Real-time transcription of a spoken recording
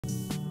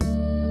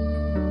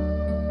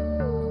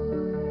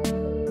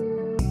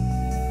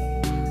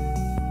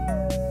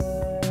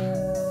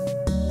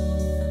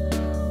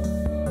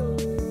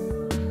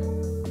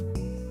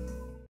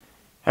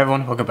Hi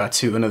everyone, welcome back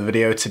to another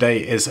video. Today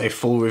is a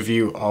full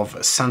review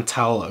of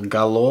Santal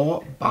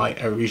Galore by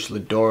Areej le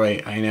Dore.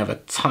 I only have a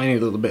tiny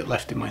little bit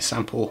left in my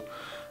sample.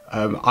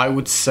 I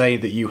would say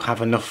that you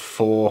have enough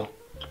for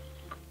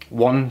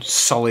one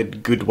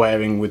solid good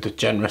wearing with the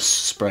generous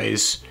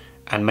sprays,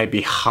 and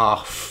maybe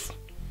half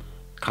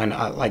kind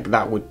of like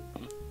that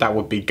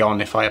would be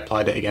gone if I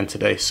applied it again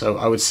today. So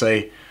I would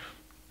say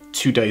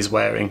 2 days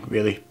wearing,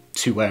 really,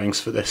 2 wearings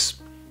for this,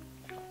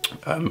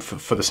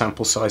 for the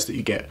sample size that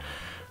you get.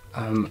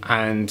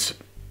 And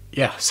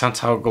yeah,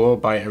 Santal Galore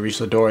by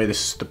Areej le Dore.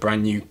 This is the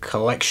brand new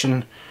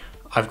collection.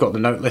 I've got the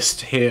note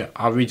list here.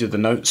 I'll read you the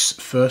notes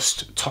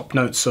first. Top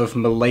notes of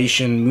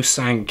Malaysian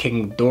Musang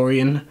King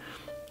Durian,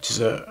 which is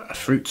a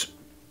fruit.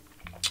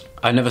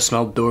 I never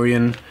smelled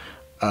durian,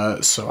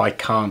 so I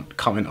can't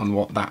comment on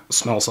what that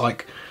smells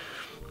like,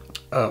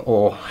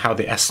 or how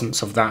the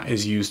essence of that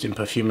is used in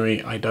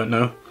perfumery. I don't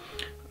know.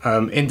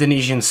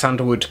 Indonesian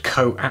Sandalwood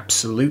Co.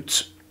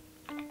 Absolute.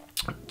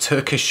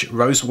 Turkish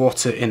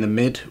rosewater in the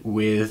mid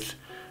with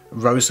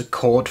rose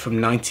accord from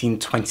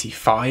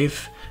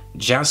 1925,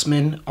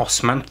 jasmine,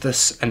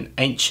 osmanthus, and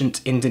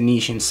ancient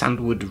Indonesian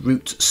sandalwood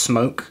root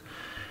smoke,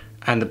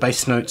 and the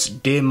base notes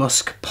deer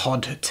musk,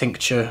 pod,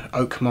 tincture,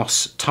 oak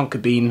moss,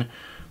 tonka bean,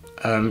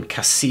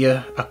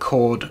 cassia,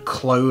 accord,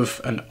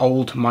 clove, and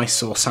old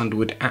Mysore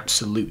sandalwood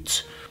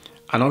absolute.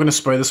 I'm not going to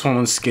spray this one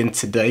on skin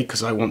today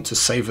because I want to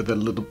savour the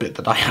little bit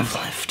that I have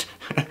left,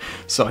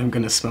 so I'm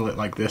going to smell it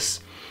like this.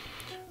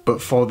 But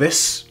for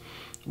this,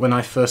 when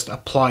I first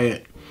apply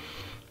it,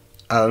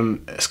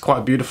 it's quite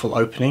a beautiful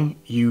opening.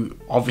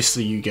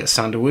 Obviously you get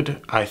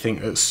sandalwood. I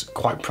think it's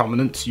quite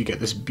prominent. You get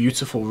this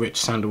beautiful rich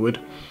sandalwood,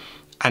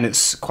 and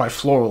it's quite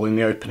floral in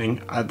the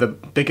opening. The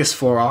biggest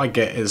floral I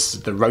get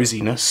is the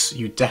rosiness.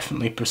 You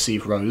definitely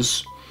perceive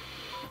rose,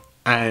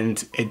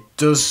 and it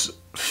does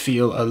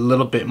feel a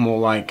little bit more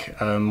like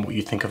what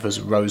you think of as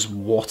rose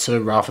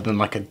water rather than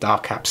like a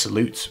dark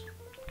absolute.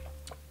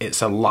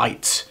 It's a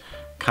light,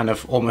 kind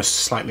of almost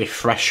slightly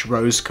fresh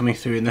rose coming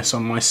through in this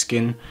on my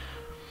skin,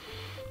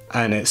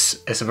 and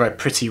it's a very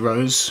pretty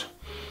rose.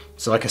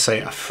 So like I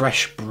say, a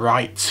fresh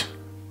bright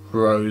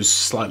rose,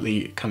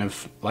 slightly kind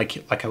of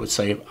like I would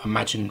say,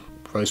 imagine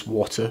rose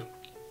water.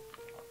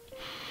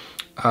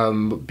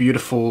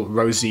 Beautiful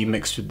rosy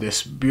mixed with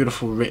this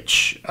beautiful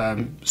rich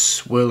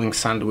swirling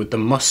sandalwood. The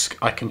musk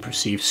I can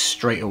perceive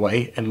straight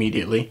away,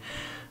 immediately,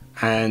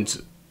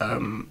 and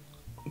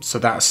so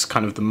that's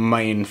kind of the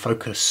main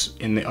focus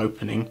in the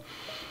opening.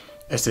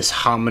 Is this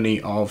harmony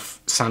of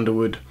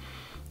sandalwood,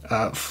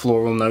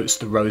 floral notes,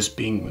 the rose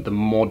being the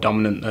more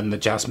dominant than the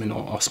jasmine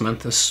or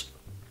osmanthus,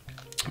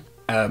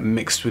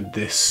 mixed with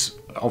this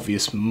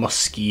obvious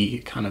musky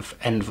kind of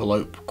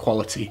envelope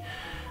quality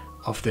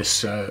of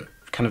this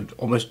kind of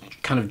almost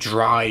kind of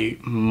dry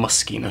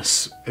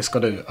muskiness. It's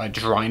got a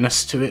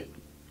dryness to it,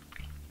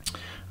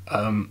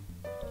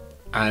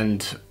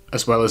 and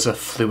as well as a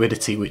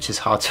fluidity which is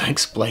hard to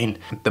explain.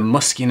 The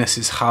muskiness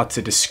is hard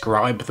to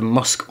describe. The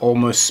musk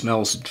almost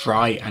smells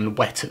dry and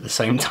wet at the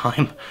same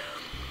time.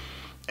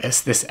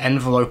 It's this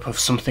envelope of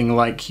something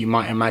like you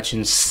might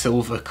imagine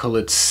silver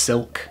coloured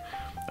silk,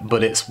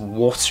 but it's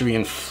watery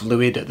and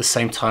fluid at the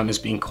same time as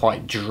being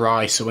quite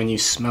dry. So when you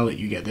smell it,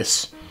 you get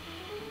this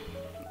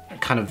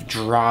kind of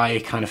dry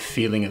kind of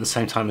feeling at the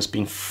same time as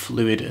being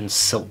fluid and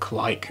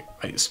silk-like.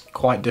 It's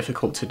quite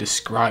difficult to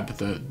describe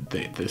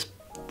the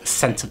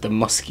scent of the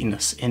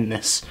muskiness in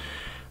this,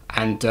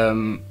 and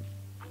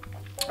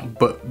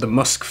but the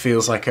musk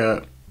feels like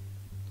an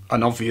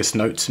obvious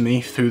note to me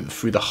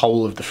through the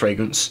whole of the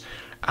fragrance.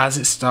 As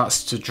it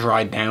starts to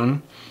dry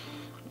down,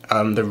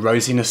 the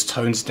rosiness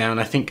tones down.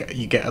 I think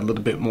you get a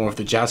little bit more of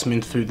the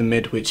jasmine through the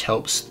mid, which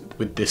helps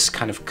with this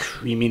kind of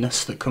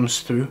creaminess that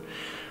comes through.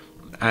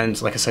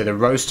 And like I say, the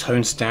rose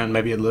tones down,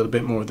 maybe a little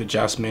bit more of the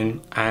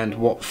jasmine, and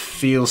what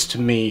feels to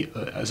me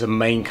as a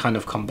main kind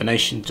of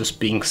combination just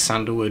being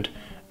sandalwood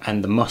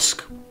and the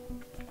musk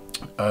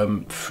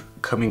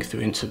coming through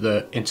into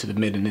the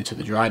mid and into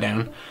the dry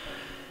down.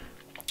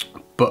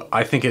 But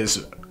I think it's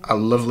a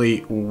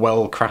lovely,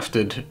 well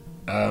crafted,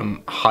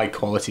 high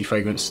quality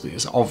fragrance.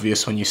 It's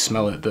obvious when you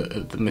smell it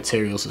that the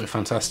materials are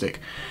fantastic,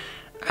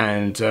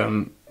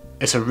 and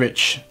it's a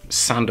rich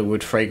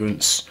sandalwood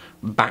fragrance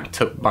backed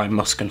up by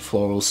musk and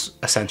florals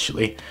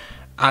essentially.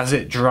 As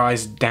it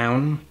dries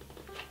down,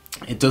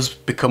 it does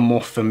become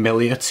more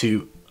familiar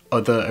to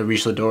other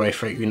Areej le Dore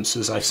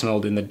fragrances I've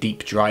smelled in the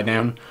deep dry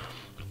down,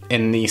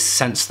 in the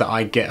sense that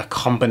I get a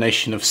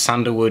combination of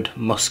sandalwood,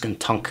 musk, and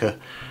tonka,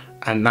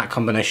 and that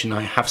combination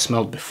I have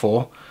smelled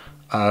before.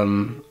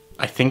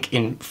 I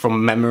think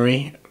from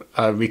memory,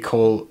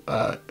 recall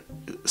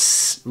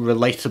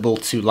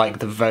relatable to like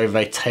the very,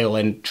 very tail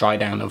end dry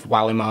down of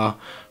Walimar,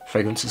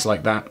 fragrances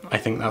like that. I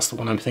think that's the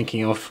one I'm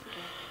thinking of,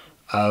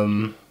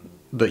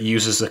 that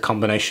uses a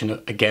combination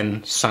of,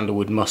 again,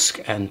 sandalwood, musk,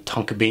 and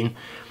tonka bean.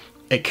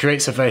 It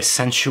creates a very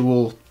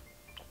sensual,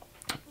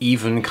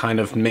 even kind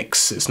of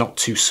mix. It's not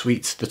too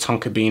sweet. The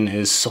tonka bean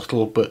is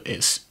subtle, but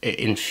it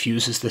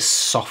infuses this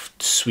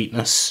soft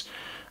sweetness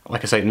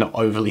Like I say, not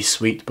overly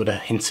sweet, but a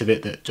hint of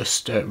it that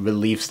just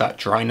relieves that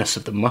dryness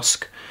of the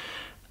musk.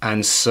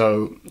 And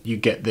so you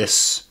get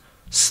this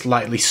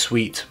slightly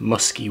sweet,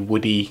 musky,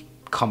 woody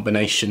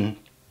combination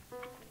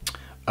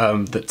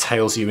that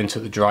tails you into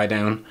the dry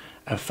down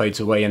and fades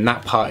away. And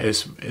that part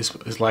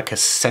is like a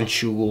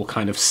sensual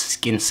kind of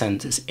skin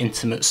scent. It's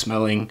intimate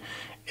smelling.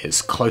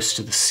 It's close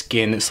to the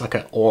skin. It's like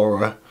an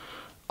aura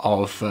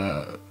of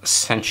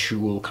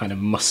sensual kind of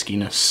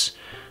muskiness.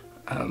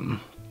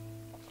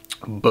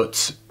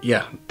 But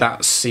yeah,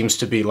 that seems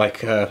to be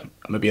like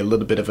maybe a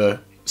little bit of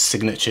a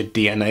signature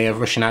DNA of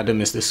Russian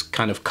Adam, is this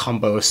kind of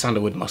combo of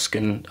sandalwood musk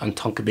and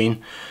tonka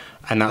bean,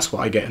 and that's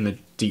what I get in the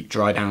deep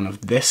dry down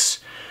of this.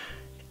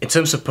 In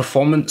terms of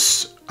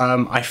performance,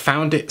 I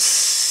found it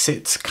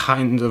sits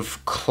kind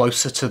of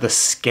closer to the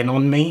skin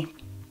on me.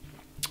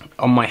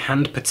 On my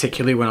hand,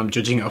 particularly when I'm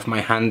judging it off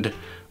my hand,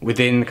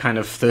 within kind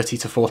of 30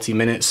 to 40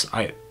 minutes,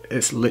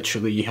 it's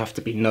literally, you have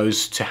to be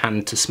nose to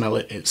hand to smell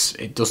it.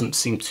 It doesn't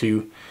seem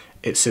to,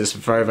 it sits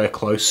very, very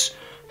close.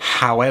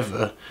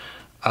 However,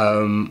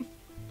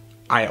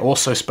 I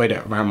also sprayed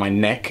it around my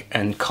neck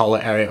and collar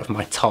area of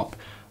my top.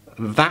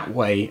 That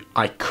way,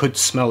 I could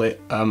smell it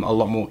a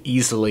lot more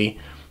easily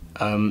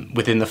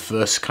within the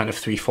first kind of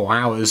 3-4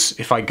 hours.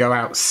 If I go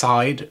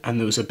outside and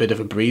there was a bit of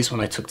a breeze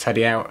when I took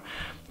Teddy out,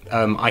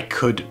 I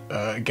could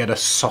get a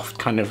soft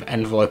kind of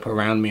envelope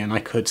around me and I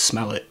could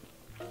smell it.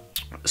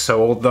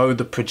 So although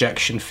the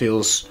projection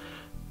feels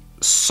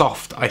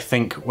soft, I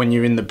think when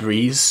you're in the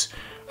breeze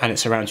and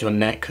it's around your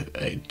neck,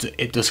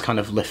 it does kind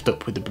of lift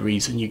up with the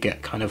breeze and you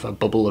get kind of a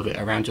bubble of it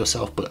around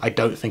yourself, but I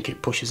don't think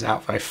it pushes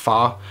out very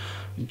far,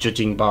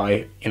 judging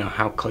by, you know,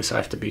 how close I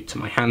have to be to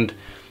my hand.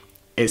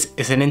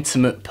 It's an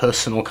intimate,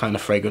 personal kind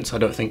of fragrance. I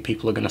don't think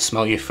people are going to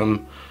smell you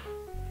from,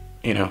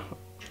 you know,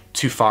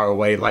 too far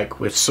away. Like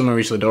with some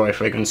Areej le Dore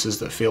fragrances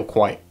that feel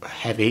quite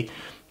heavy,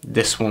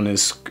 this one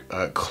is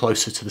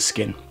closer to the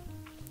skin.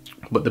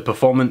 But the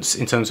performance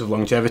in terms of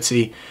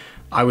longevity,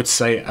 I would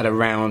say at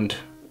around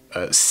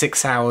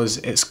 6 hours,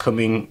 it's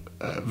coming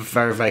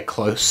very, very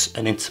close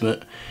and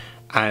intimate,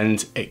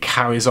 and it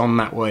carries on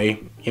that way,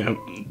 you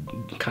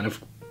know, kind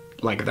of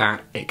like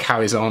that. It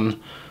carries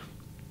on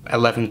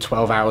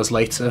 11-12 hours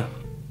later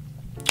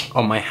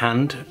on my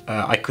hand.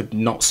 I could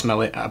not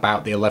smell it at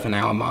about the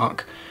 11-hour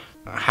mark.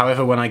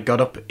 However, when I got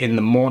up in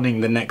the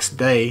morning the next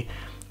day,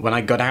 when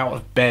I got out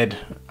of bed,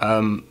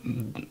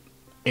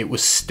 it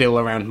was still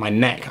around my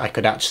neck. I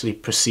could actually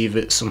perceive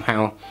it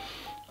somehow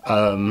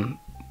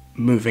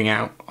moving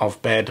out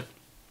of bed,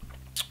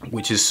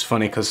 which is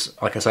funny because,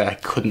 like I say, I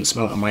couldn't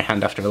smell it on my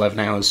hand after 11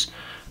 hours,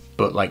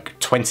 but like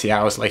 20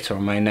 hours later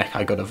on my neck,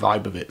 I got a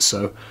vibe of it.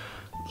 So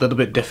a little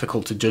bit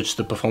difficult to judge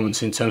the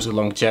performance in terms of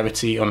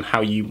longevity on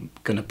how you're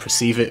going to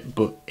perceive it,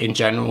 but in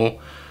general,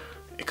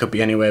 it could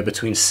be anywhere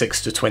between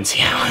 6 to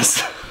 20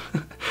 hours,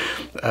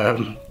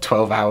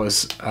 12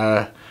 hours,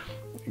 a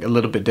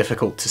little bit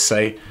difficult to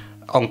say.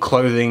 On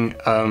clothing,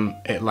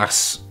 it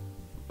lasts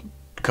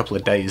a couple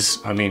of days.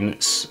 I mean,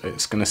 it's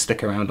going to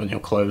stick around on your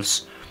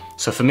clothes.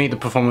 So for me, the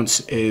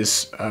performance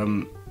is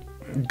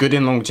good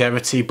in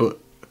longevity, but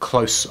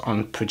close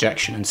on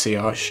projection and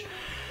sillage.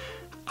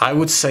 I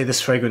would say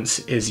this fragrance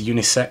is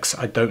unisex.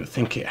 I don't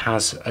think it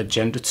has a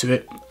gender to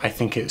it. I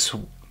think it's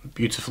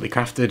beautifully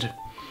crafted.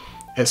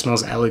 It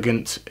smells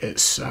elegant.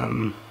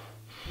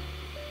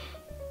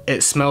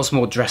 It smells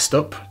more dressed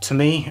up to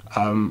me,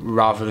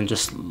 rather than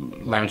just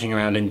lounging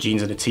around in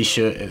jeans and a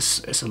t-shirt.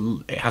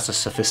 It has a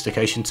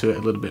sophistication to it,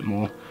 a little bit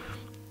more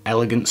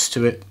elegance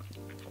to it.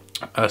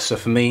 So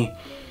for me,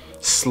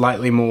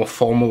 slightly more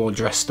formal or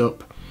dressed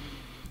up,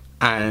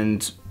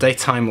 and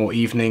daytime or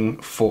evening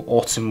for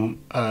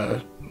autumn,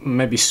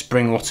 maybe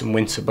spring, autumn,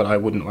 winter, but I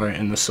wouldn't wear it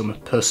in the summer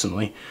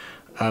personally.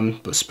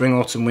 But spring,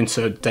 autumn,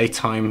 winter,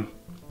 daytime,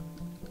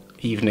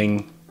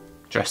 evening,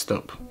 dressed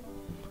up.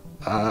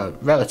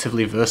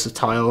 Relatively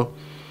versatile.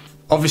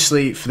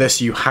 Obviously for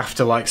this you have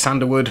to like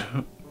sandalwood,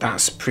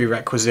 that's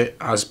prerequisite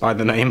as by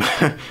the name,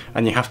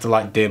 and you have to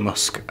like deer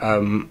musk.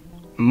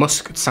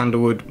 Musk,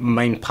 sandalwood,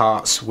 main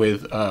parts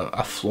with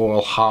a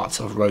floral heart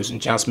of rose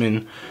and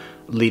jasmine,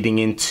 leading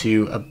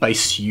into a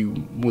base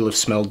you will have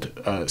smelled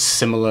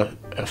similar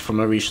from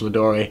Areej le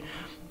Dore,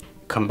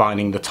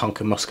 combining the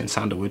tonka musk and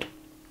sandalwood,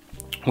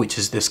 which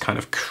is this kind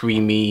of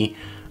creamy,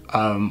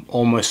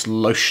 almost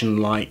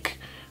lotion-like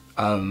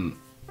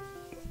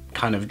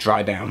kind of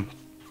dry down.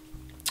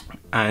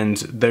 And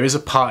there is a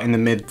part in the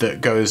mid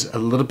that goes a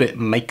little bit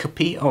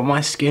makeup-y on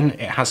my skin.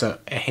 It has a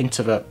hint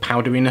of a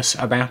powderiness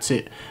about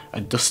it,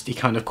 a dusty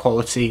kind of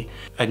quality,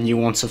 a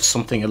nuance of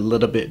something a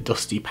little bit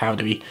dusty,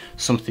 powdery,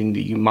 something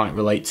that you might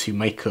relate to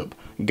makeup,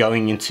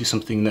 going into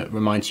something that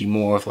reminds you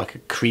more of like a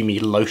creamy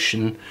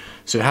lotion.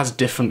 So it has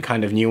different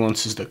kind of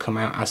nuances that come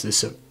out as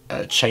this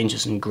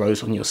changes and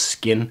grows on your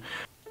skin.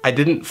 I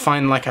didn't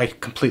find like I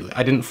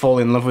didn't fall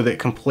in love with it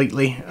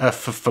completely,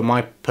 for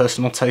my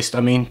personal taste,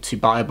 I mean, to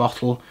buy a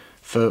bottle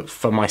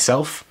for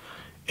myself.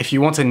 If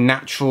you want a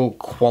natural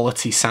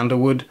quality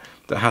sandalwood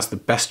that has the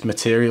best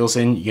materials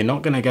in, you're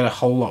not going to get a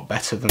whole lot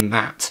better than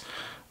that,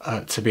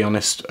 to be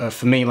honest.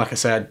 For me, like I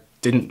said,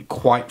 didn't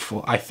quite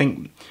fall. I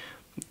think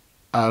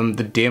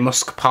the deer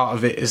musk part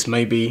of it is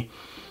maybe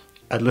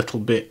a little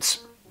bit,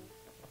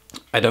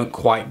 I don't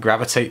quite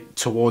gravitate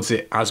towards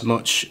it as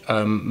much.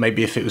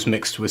 Maybe if it was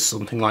mixed with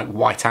something like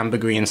white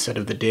ambergris instead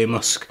of the deer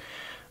musk,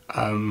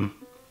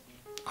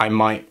 I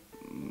might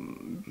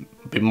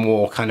be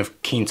more kind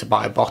of keen to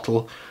buy a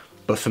bottle.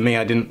 But for me,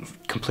 I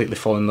didn't completely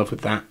fall in love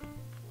with that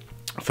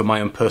for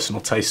my own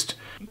personal taste.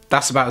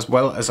 That's about as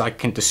well as I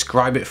can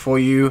describe it for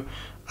you.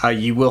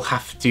 You will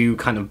have to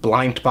kind of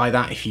blind buy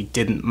that if you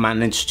didn't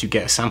manage to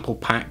get a sample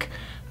pack.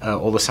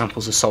 All the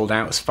samples are sold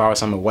out as far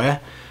as I'm aware.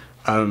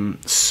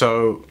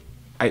 So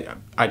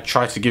I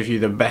try to give you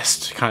the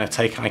best kind of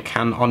take I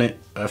can on it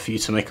for you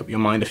to make up your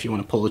mind if you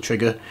want to pull the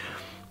trigger.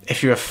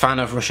 If you're a fan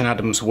of Russian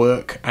Adam's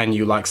work and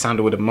you like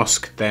sandalwood and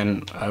musk,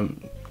 then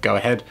go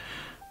ahead.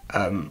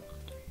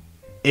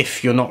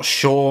 If you're not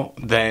sure,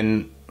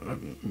 then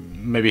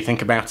maybe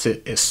think about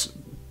it.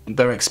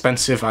 They're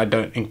expensive. I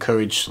don't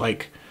encourage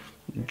like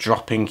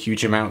dropping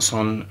huge amounts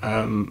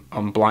on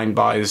blind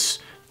buys.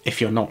 If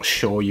you're not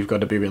sure, you've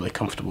got to be really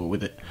comfortable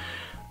with it.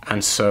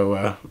 And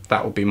so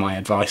that would be my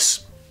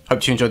advice.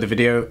 Hope you enjoyed the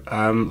video.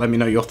 Let me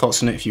know your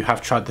thoughts on it. If you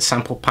have tried the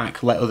sample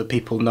pack, let other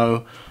people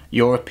know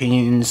your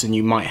opinions, and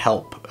you might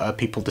help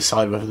people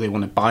decide whether they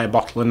want to buy a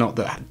bottle or not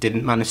that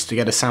didn't manage to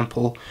get a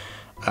sample.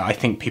 I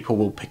think people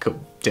will pick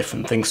up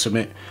different things from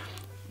it.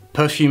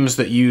 Perfumes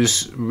that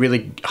use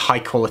really high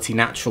quality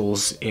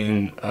naturals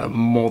in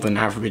more than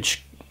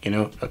average,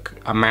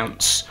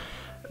 amounts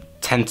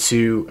tend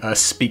to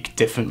speak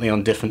differently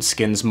on different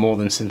skins more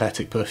than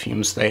synthetic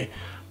perfumes. They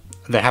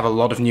have a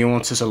lot of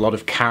nuances, a lot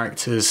of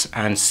characters,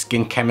 and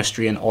skin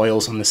chemistry and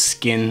oils on the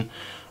skin,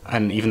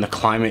 and even the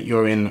climate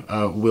you're in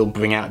will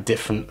bring out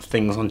different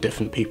things on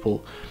different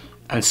people.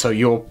 And so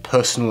your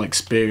personal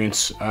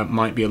experience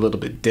might be a little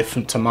bit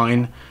different to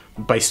mine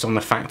based on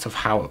the fact of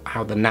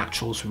how the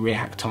naturals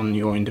react on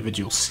your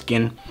individual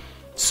skin.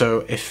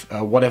 So if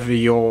whatever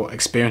your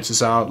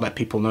experiences are, let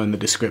people know in the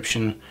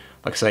description.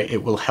 Like I say,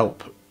 it will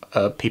help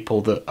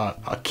people that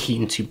are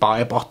keen to buy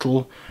a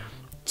bottle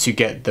to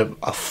get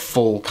a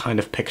full kind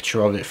of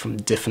picture of it from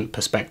different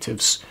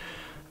perspectives.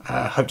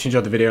 Hope you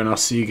enjoyed the video, and I'll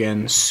see you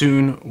again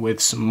soon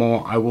with some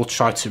more. I will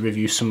try to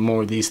review some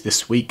more of these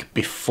this week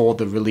before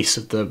the release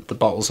of the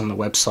bottles on the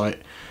website,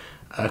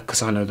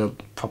 because I know they'll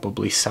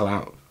probably sell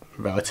out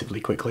relatively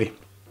quickly.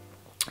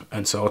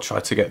 And so I'll try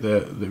to get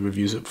the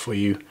reviews up for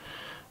you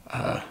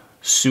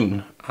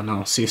soon, and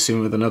I'll see you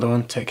soon with another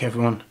one. Take care,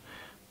 everyone.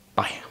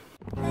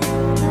 Bye.